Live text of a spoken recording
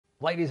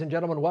Ladies and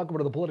gentlemen, welcome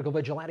to the Political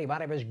Vigilante. My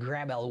name is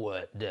Grab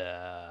Elwood.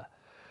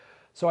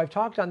 So I've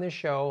talked on this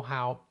show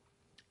how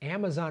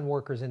Amazon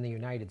workers in the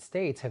United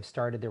States have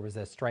started. There was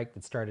a strike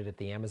that started at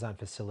the Amazon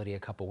facility a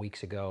couple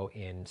weeks ago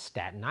in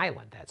Staten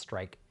Island. That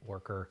strike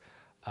worker,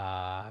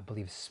 I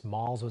believe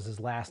Smalls was his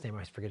last name.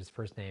 I forget his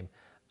first name.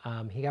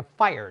 He got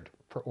fired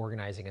for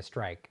organizing a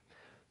strike.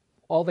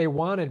 All they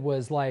wanted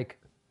was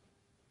like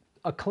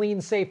a clean,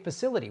 safe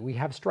facility. We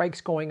have strikes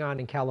going on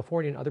in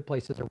California and other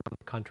places around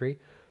the country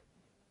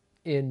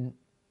in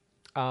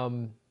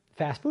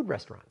fast food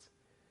restaurants.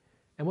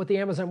 And what the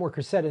Amazon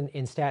workers said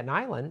in Staten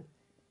Island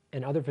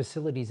and other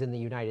facilities in the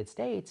United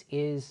States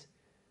is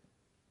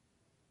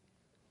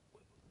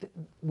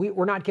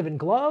we're not given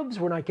gloves,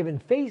 we're not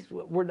given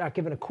we're not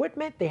given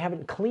equipment, they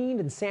haven't cleaned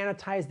and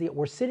sanitized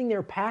we're sitting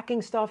there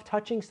packing stuff,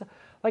 touching stuff,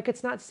 like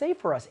it's not safe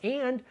for us,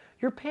 and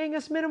you're paying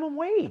us minimum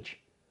wage.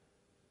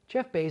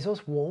 Jeff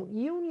Bezos won't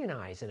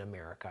unionize in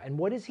America. And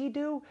what does he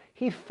do?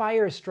 He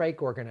fires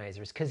strike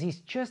organizers because he's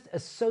just a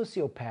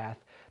sociopath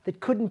that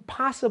couldn't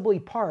possibly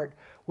part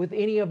with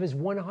any of his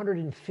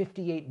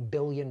 $158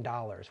 billion.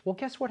 Well,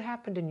 guess what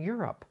happened in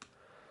Europe?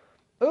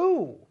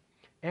 Oh,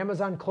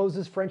 Amazon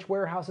closes French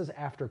warehouses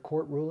after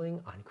court ruling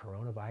on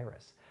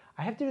coronavirus.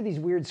 I have to do these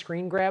weird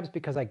screen grabs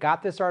because I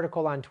got this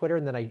article on Twitter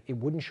and then it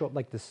wouldn't show up,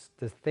 like this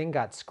thing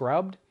got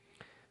scrubbed.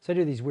 So I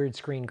do these weird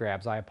screen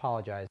grabs. I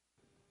apologize.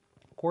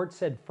 Court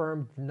said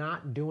firm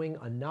not doing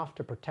enough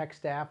to protect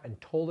staff and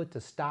told it to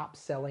stop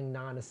selling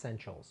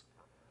non-essentials.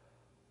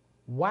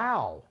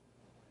 Wow.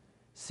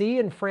 See,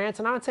 in France,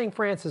 and I'm not saying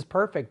France is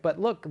perfect, but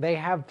look, they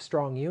have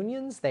strong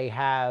unions. They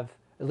have,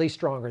 at least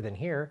stronger than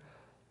here,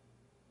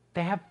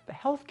 they have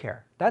health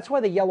care. That's why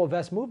the Yellow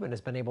Vest movement has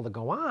been able to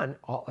go on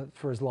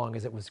for as long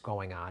as it was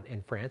going on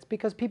in France,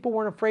 because people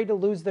weren't afraid to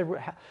lose their,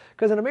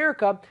 because in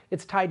America,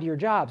 it's tied to your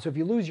job. So if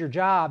you lose your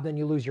job, then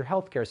you lose your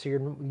health care. So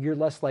you're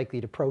less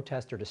likely to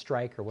protest or to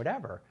strike or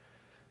whatever.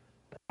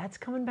 But that's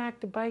coming back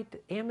to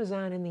bite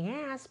Amazon in the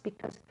ass,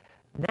 because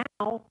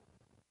now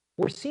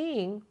we're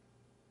seeing,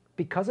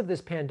 because of this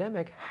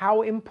pandemic,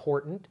 how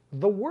important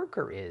the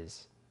worker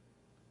is.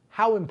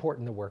 How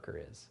important the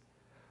worker is.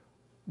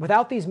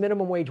 Without these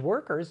minimum wage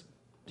workers,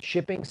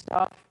 shipping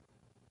stuff,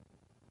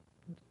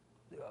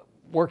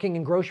 working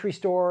in grocery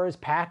stores,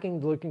 packing,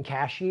 looking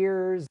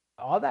cashiers,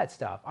 all that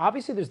stuff.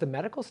 Obviously, there's the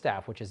medical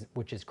staff,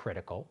 which is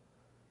critical.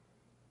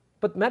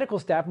 But medical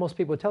staff, most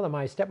people would tell them,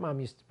 my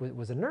stepmom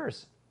was a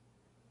nurse.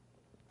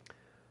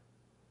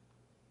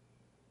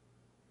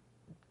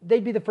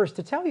 They'd be the first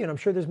to tell you, and I'm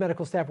sure there's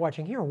medical staff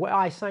watching here. Well,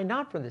 I signed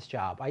on for this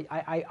job.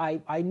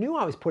 I knew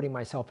I was putting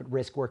myself at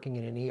risk working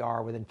in an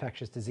ER with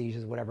infectious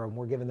diseases, whatever, and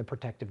we're given the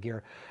protective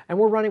gear. And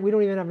we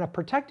don't even have enough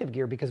protective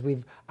gear because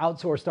we've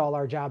outsourced all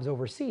our jobs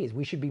overseas.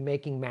 We should be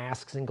making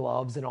masks and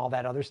gloves and all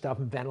that other stuff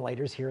and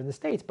ventilators here in the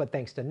States, but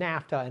thanks to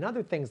NAFTA and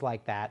other things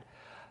like that,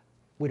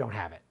 we don't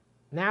have it.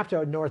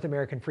 NAFTA, North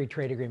American Free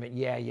Trade Agreement,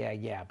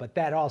 yeah, but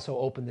that also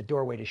opened the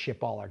doorway to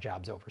ship all our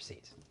jobs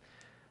overseas.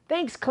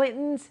 Thanks,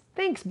 Clintons.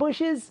 Thanks,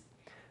 Bushes.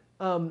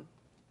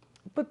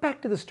 But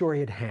back to the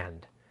story at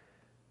hand.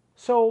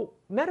 So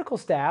medical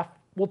staff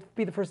will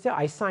be the first to.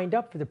 I signed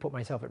up to put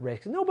myself at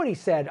risk. Nobody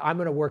said, I'm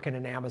going to work in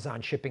an Amazon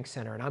shipping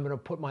center and I'm going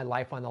to put my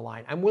life on the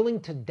line. I'm willing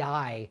to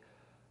die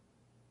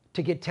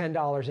to get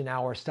 $10 an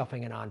hour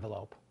stuffing an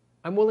envelope.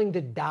 I'm willing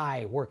to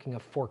die working a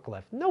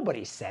forklift.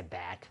 Nobody said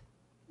that.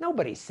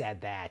 Nobody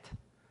said that.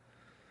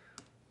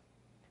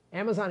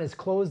 Amazon has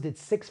closed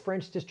its 6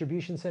 French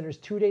distribution centers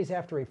 2 days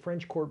after a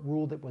French court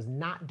ruled it was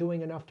not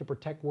doing enough to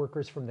protect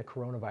workers from the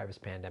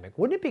coronavirus pandemic.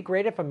 Wouldn't it be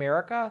great if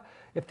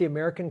the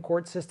American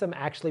court system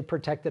actually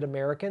protected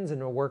Americans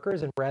and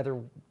workers, and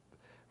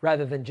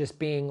rather than just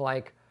being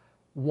like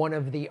one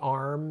of the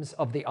arms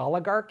of the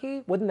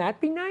oligarchy? Wouldn't that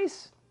be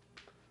nice?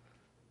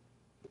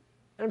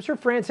 I'm sure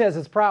France has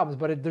its problems,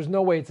 but there's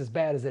no way it's as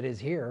bad as it is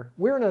here.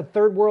 We're in a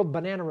third world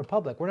banana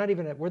republic. We're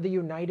the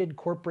United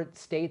Corporate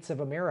States of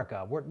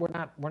America. We're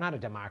not a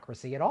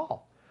democracy at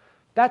all.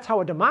 That's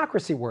how a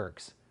democracy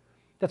works.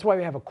 That's why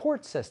we have a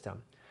court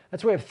system.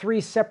 That's why we have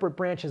 3 separate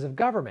branches of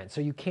government.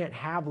 So you can't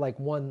have like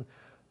one,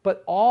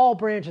 but all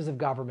branches of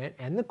government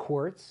and the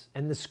courts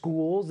and the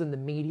schools and the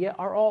media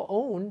are all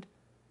owned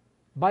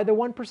by the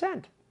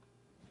 1%.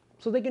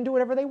 So they can do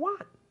whatever they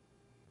want.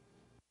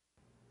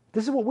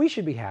 This is what we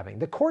should be having.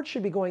 The court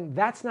should be going,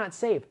 that's not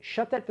safe.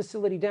 Shut that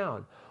facility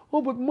down. Oh,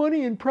 but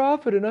money and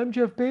profit, and I'm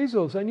Jeff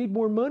Bezos. I need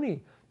more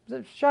money.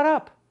 Shut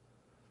up.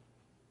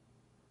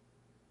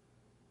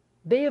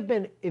 They have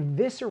been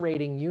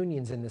eviscerating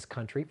unions in this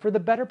country for the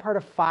better part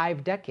of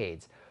 5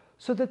 decades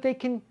so that they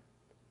can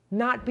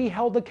not be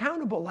held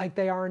accountable like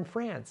they are in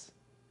France.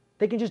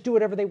 They can just do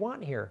whatever they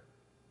want here.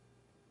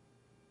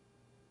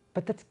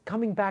 But that's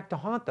coming back to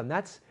haunt them.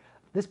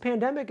 This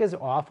pandemic is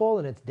awful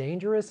and it's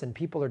dangerous and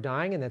people are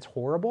dying and that's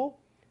horrible.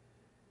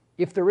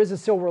 If there is a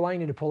silver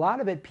lining to pull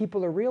out of it,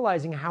 people are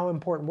realizing how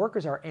important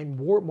workers are, and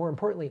more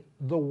importantly,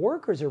 the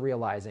workers are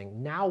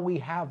realizing now we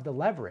have the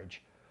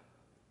leverage.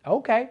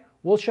 Okay,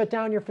 we'll shut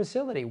down your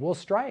facility. We'll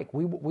strike.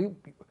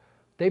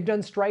 They've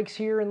done strikes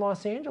here in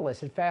Los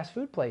Angeles at fast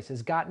food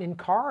places, gotten in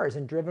cars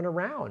and driven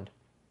around.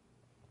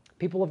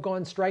 People have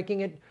gone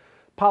striking at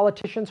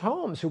politicians'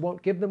 homes who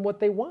won't give them what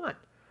they want.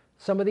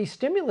 Some of these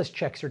stimulus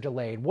checks are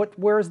delayed.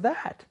 Where's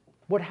that?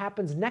 What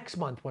happens next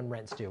month when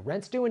rent's due?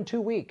 Rent's due in 2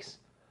 weeks.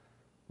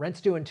 Rent's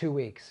due in 2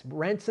 weeks.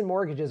 Rents and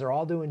mortgages are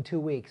all due in 2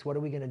 weeks. What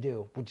are we going to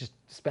do? We'll just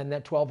spend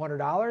that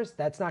 $1,200?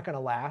 That's not going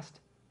to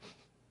last.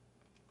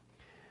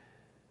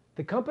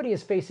 The company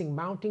is facing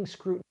mounting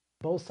scrutiny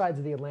on both sides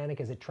of the Atlantic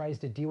as it tries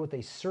to deal with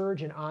a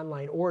surge in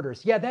online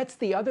orders. Yeah, that's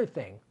the other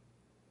thing.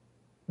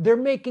 They're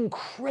making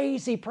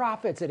crazy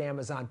profits at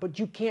Amazon, but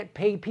you can't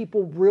pay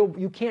people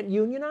you can't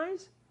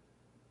unionize?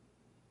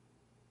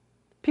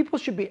 People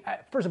should be,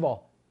 first of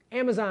all,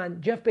 Amazon,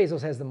 Jeff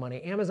Bezos has the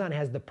money. Amazon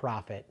has the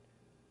profit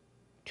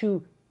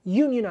to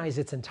unionize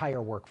its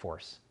entire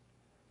workforce.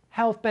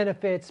 Health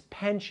benefits,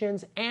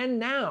 pensions, and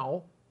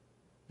now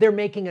they're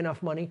making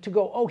enough money to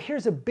go, oh,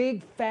 here's a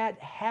big fat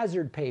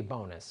hazard pay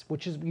bonus,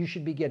 which is you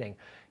should be getting.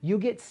 You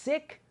get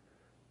sick,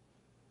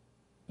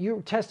 you're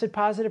tested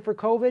positive for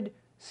COVID,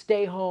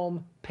 stay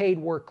home, paid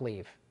work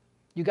leave.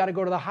 You got to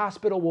go to the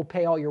hospital, we'll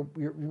pay all your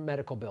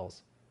medical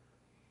bills.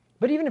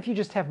 But even if you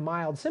just have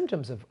mild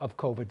symptoms of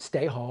COVID,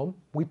 stay home,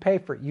 we pay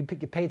for it. You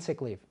get paid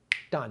sick leave,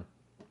 done,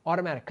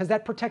 automatic, because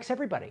that protects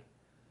everybody.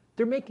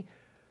 They're making,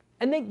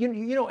 and then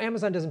you know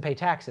Amazon doesn't pay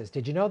taxes.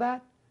 Did you know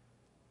that?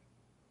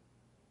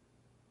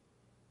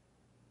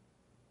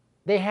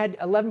 They had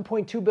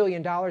 $11.2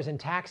 billion in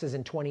taxes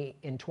in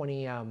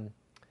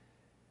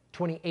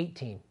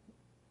 2018.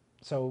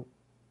 So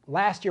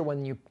last year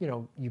when you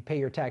pay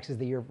your taxes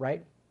the year,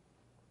 right?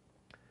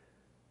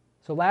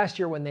 So last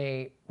year when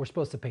they were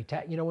supposed to pay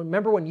tax,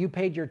 remember when you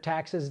paid your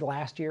taxes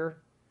last year?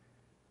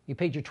 You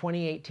paid your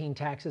 2018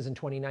 taxes in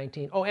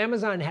 2019. Oh,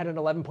 Amazon had an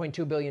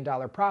 $11.2 billion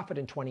profit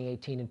in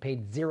 2018 and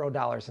paid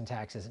 $0 in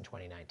taxes in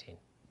 2019.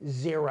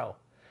 Zero.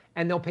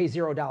 And they'll pay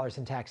 $0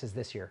 in taxes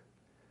this year.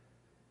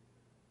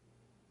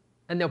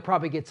 And they'll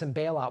probably get some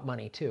bailout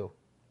money too.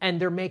 And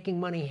they're making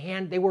money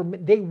they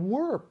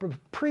were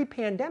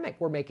pre-pandemic,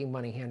 were making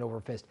money hand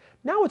over fist.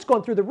 Now it's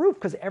gone through the roof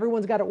because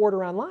everyone's got to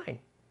order online.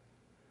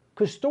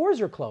 Because stores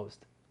are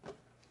closed.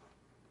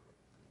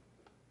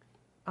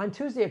 On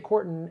Tuesday, a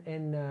court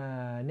in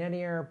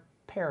Nanterre,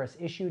 Paris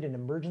issued an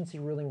emergency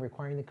ruling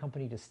requiring the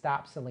company to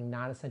stop selling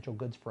non-essential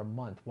goods for a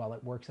month while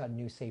it works out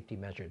new safety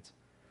measures.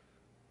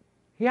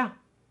 Yeah.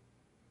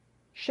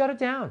 Shut it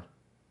down.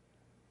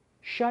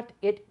 Shut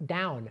it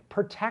down.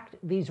 Protect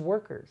these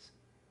workers.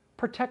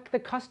 Protect the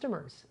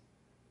customers.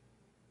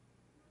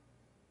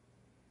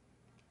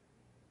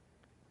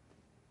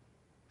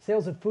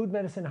 Sales of food,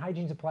 medicine, and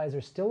hygiene supplies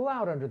are still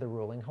allowed under the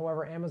ruling.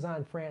 However,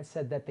 Amazon France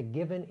said that the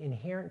given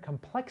inherent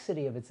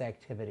complexity of its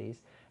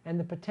activities and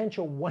the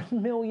potential €1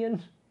 million,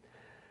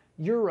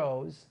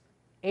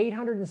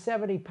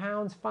 870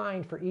 pounds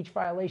fine for each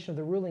violation of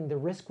the ruling, the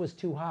risk was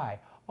too high.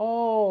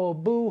 Oh,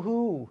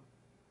 boo-hoo.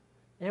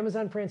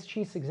 Amazon France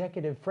chief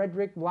executive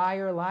Frederick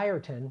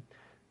Lyerton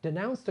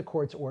denounced the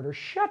court's order.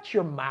 Shut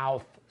your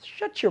mouth.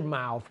 Shut your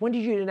mouth. When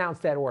did you denounce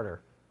that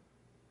order?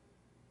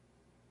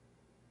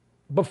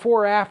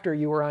 Before or after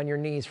you were on your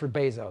knees for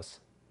Bezos?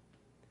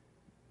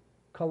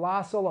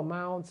 Colossal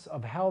amounts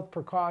of health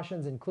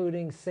precautions,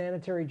 including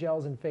sanitary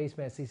gels and face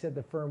masks. He said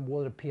the firm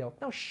would appeal.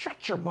 Now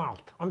shut your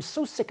mouth. I'm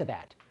so sick of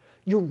that.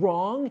 You're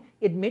wrong.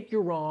 Admit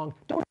you're wrong.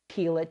 Don't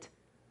appeal it.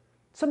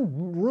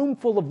 Some room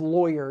full of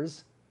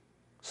lawyers,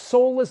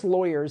 soulless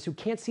lawyers who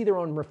can't see their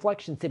own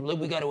reflection say, well,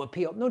 we got to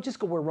appeal. No, just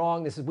go, we're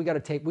wrong. We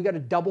got to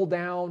double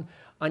down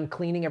on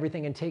cleaning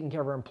everything and taking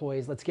care of our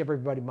employees. Let's give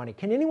everybody money.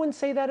 Can anyone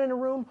say that in a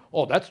room?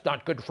 Oh, that's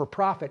not good for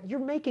profit. You're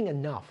making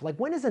enough. Like,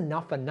 when is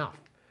enough enough?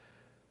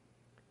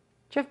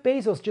 Jeff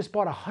Bezos just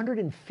bought a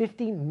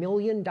 $150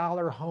 million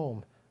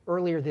home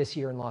earlier this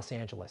year in Los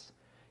Angeles.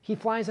 He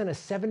flies on a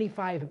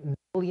 $75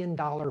 million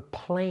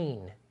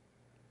plane.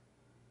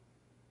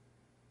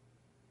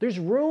 There's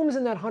rooms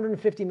in that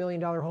 $150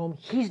 million home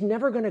he's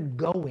never going to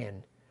go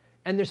in.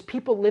 And there's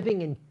people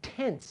living in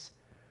tents.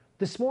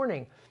 This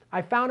morning,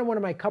 I found in one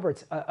of my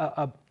cupboards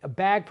a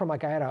bag from,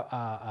 like, I had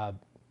a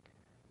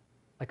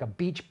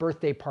beach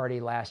birthday party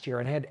last year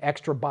and had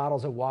extra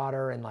bottles of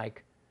water and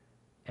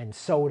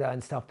soda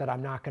and stuff that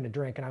I'm not going to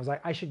drink. And I was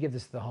like, I should give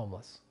this to the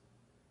homeless.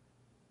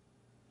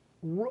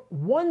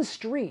 One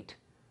street,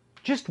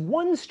 just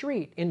one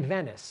street in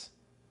Venice,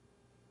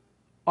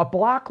 a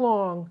block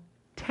long,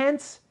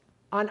 tents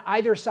on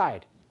either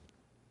side.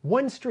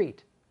 One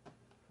street.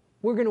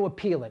 We're going to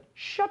appeal it.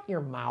 Shut your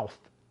mouth.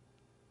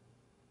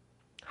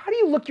 How do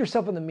you look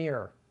yourself in the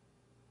mirror?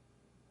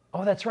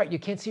 Oh, that's right. You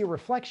can't see your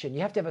reflection.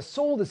 You have to have a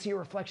soul to see your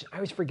reflection. I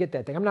always forget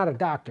that thing. I'm not a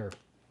doctor.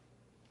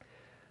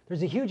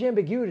 There's a huge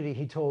ambiguity,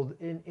 he told.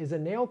 Is a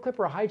nail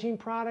clipper a hygiene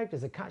product?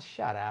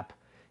 Shut up.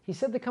 He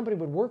said the company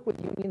would work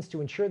with unions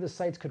to ensure the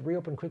sites could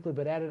reopen quickly,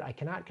 but added, I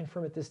cannot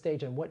confirm at this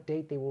stage on what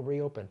date they will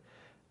reopen.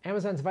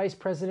 Amazon's vice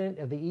president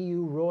of the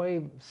EU,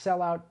 Roy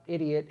Sellout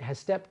Idiot, has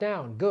stepped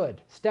down.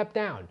 Good. Step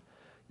down.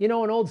 You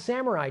know, in old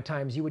samurai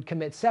times, you would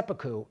commit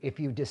seppuku if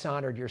you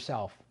dishonored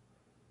yourself.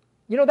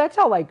 You know, that's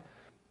how,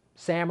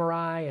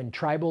 samurai and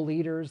tribal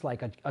leaders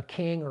like a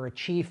king or a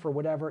chief or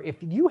whatever, if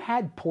you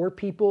had poor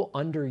people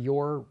under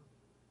your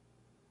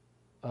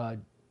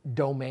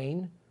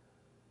domain,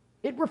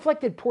 it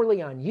reflected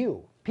poorly on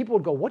you. People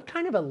would go, what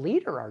kind of a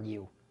leader are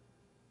you?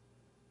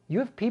 You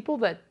have people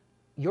that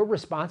you're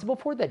responsible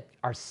for that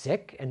are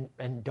sick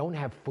and don't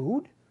have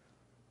food?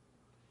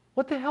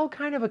 What the hell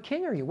kind of a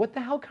king are you? What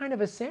the hell kind of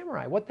a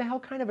samurai? What the hell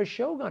kind of a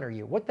shogun are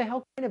you? What the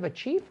hell kind of a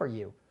chief are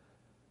you?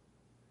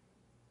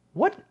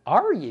 What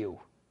are you?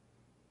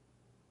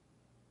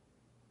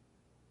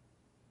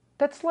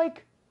 That's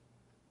like,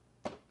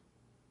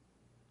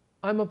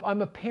 I'm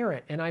a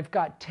parent and I've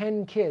got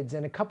 10 kids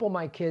and a couple of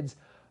my kids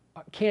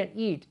can't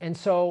eat. And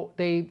so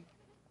they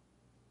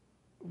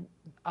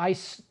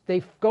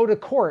go to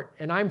court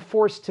and I'm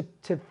forced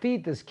to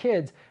feed these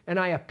kids and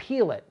I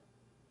appeal it.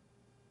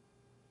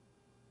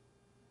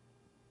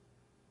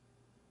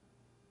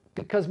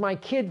 Because my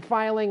kid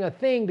filing a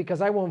thing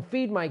because I won't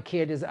feed my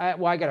kid is,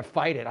 well, I got to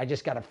fight it. I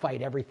just got to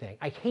fight everything.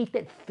 I hate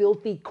that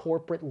filthy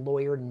corporate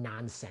lawyer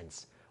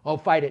nonsense. Oh,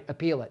 fight it,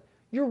 appeal it.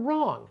 You're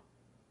wrong.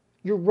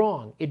 You're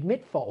wrong.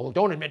 Admit fault. Oh,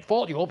 don't admit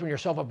fault. You open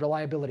yourself up to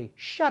liability.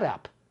 Shut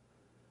up.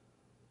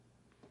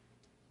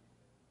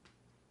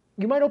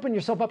 You might open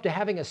yourself up to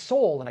having a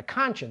soul and a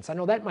conscience. I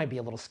know that might be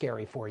a little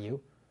scary for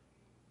you.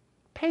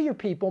 Pay your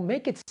people.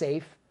 Make it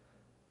safe.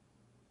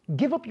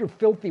 Give up your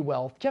filthy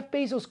wealth. Jeff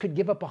Bezos could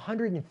give up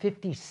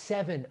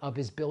 157 of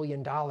his $1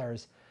 billion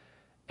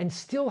and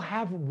still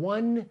have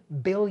 $1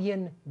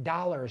 billion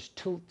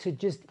to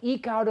just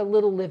eke out a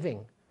little living.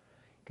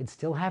 He could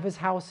still have his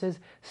houses,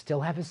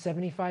 still have his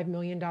 $75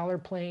 million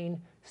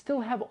plane, still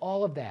have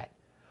all of that.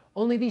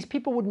 Only these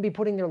people wouldn't be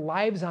putting their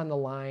lives on the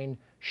line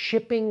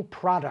shipping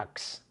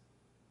products.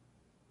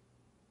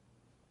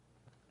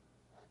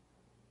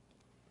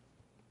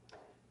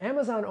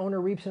 Amazon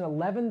owner reaps an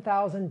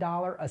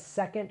 $11,000 a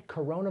second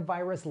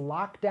coronavirus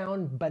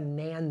lockdown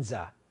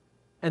bonanza.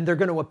 And they're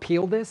going to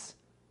appeal this?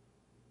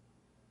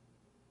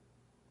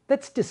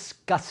 That's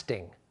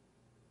disgusting.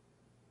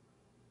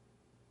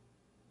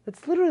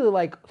 It's literally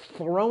like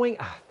throwing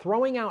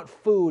out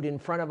food in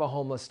front of a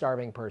homeless,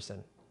 starving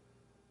person.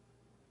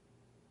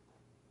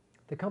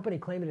 The company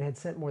claimed it had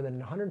sent more than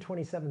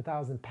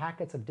 127,000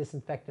 packets of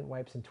disinfectant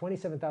wipes and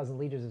 27,000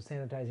 liters of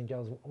sanitizing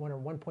gels,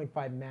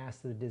 1.5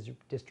 masks to the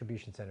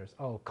distribution centers.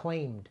 Oh,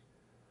 claimed.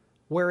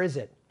 Where is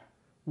it?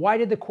 Why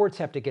did the courts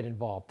have to get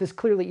involved? This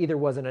clearly either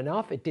wasn't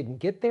enough, it didn't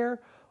get there,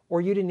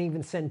 or you didn't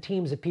even send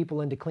teams of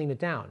people in to clean it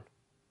down.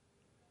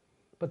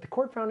 But the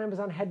court found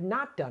Amazon had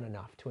not done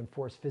enough to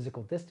enforce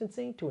physical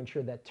distancing, to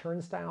ensure that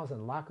turnstiles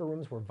and locker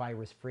rooms were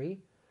virus-free.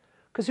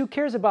 Because who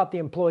cares about the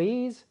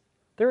employees?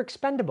 They're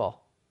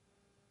expendable.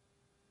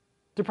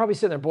 They're probably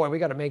sitting there, boy, we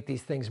got to make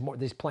these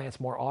plants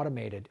more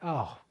automated.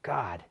 Oh,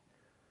 God.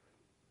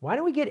 Why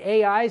don't we get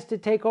AIs to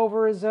take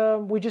over as,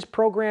 we just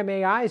program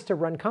AIs to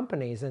run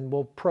companies and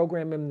we'll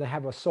program them to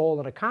have a soul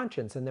and a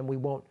conscience and then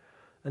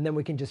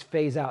we can just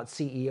phase out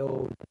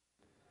CEOs,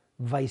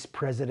 vice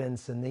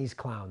presidents and these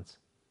clowns.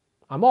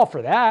 I'm all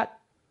for that.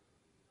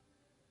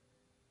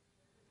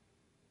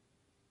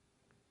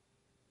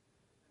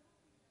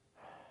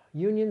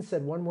 Union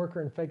said one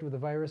worker infected with the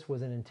virus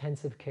was in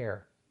intensive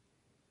care.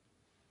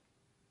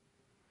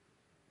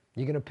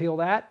 You gonna appeal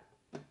that?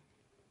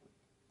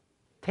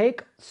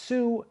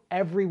 Sue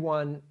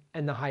everyone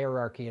in the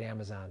hierarchy at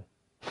Amazon.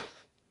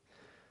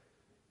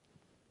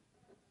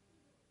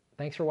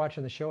 Thanks for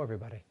watching the show,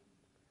 everybody.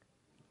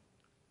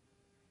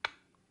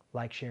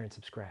 Like, share, and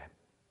subscribe.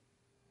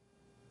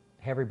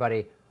 Hey,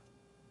 everybody.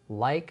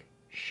 Like,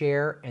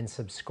 share, and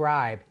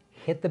subscribe.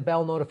 Hit the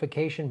bell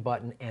notification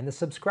button and the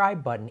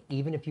subscribe button,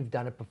 even if you've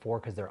done it before,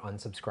 because they're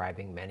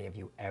unsubscribing, many of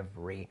you,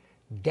 every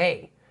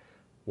day.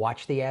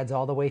 Watch the ads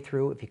all the way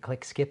through. If you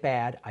click skip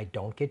ad, I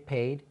don't get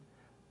paid.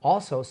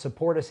 Also,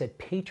 support us at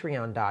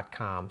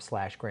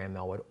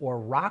patreon.com/GrahamElwood or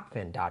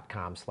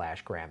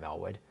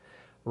rockfin.com/GrahamElwood.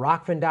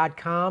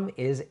 Rockfin.com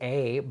is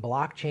a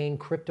blockchain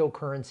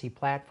cryptocurrency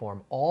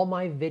platform. All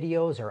my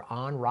videos are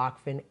on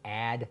Rockfin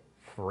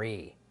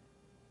ad-free.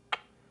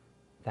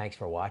 Thanks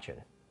for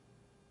watching.